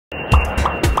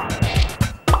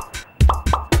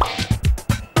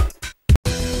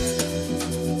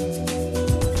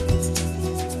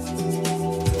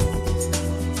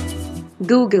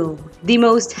Google, the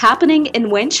most happening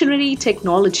inventionary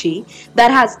technology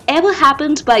that has ever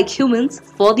happened by humans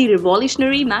for the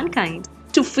revolutionary mankind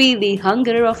to feed the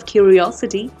hunger of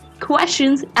curiosity,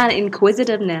 questions, and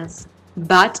inquisitiveness.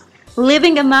 But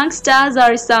living amongst us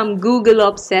are some Google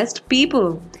obsessed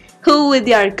people who, with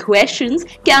their questions,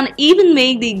 can even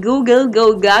make the Google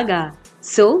go gaga.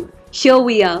 So, here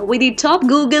we are with the top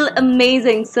Google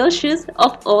amazing searches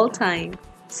of all time.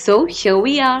 So, here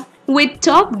we are with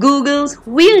top Google's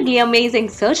weirdly amazing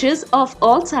searches of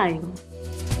all time.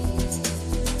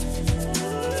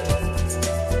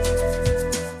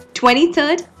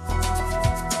 23rd.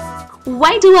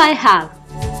 Why do I have?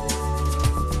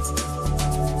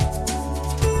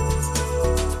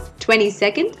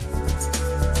 22nd.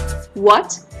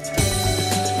 What?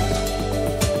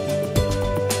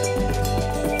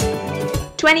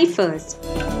 21st.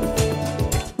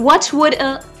 What would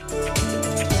a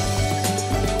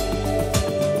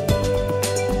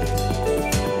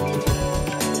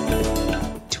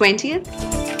 20th.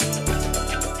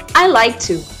 I like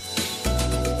to.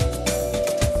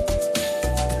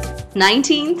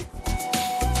 19th.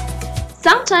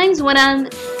 Sometimes when I'm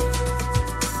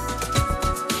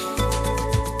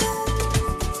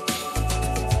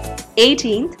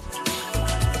 18th.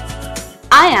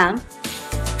 I am.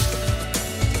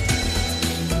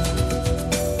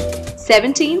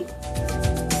 17th.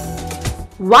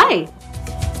 Why?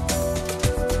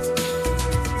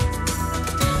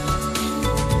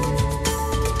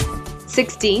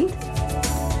 16th.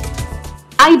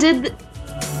 I did.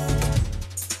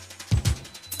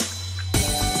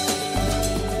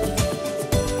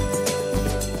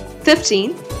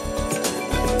 15th.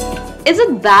 Is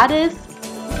it bad if?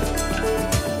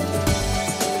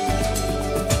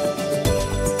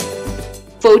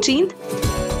 14th.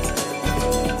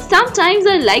 Sometimes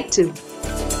I like to.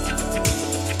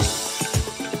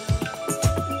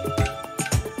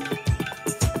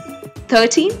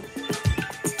 13th.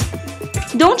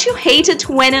 Don't you hate it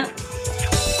when a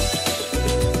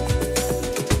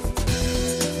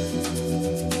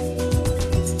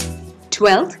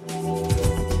 12th.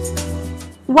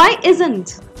 Why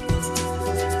isn't?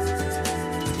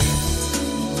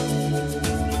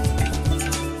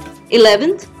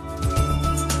 11th.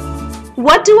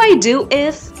 What do I do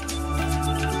if?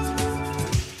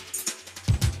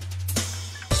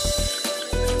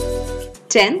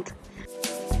 10th.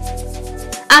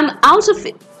 I'm out of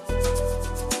it.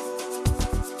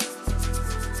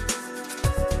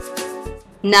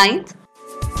 9th.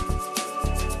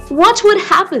 What would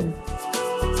happen?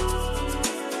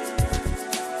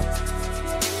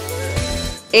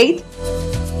 8th.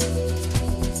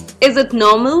 Is it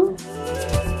normal?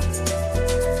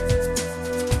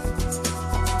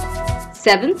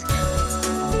 7th.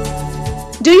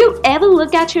 Do you ever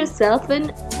look at yourself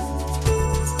in?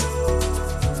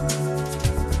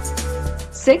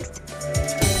 6th.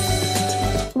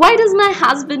 Why does my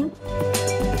husband?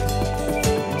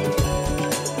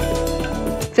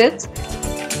 5th.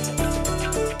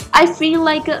 I feel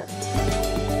like a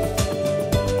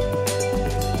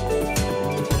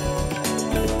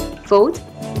 4th.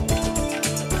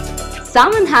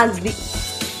 Someone has the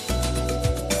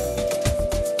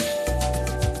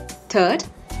 3rd.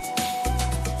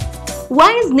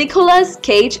 Why is Nicolas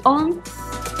Cage on?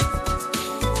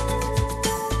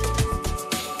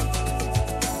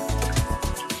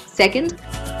 2nd.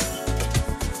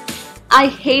 I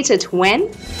hate it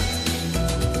when?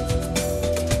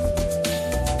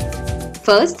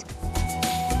 1st.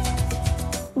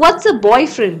 What's a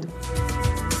boyfriend?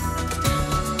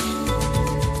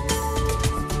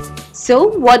 So,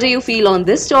 what do you feel on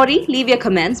this story? Leave your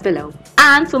comments below.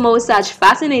 And for more such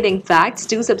fascinating facts,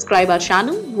 do subscribe our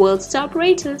channel, World's Top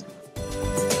Rated.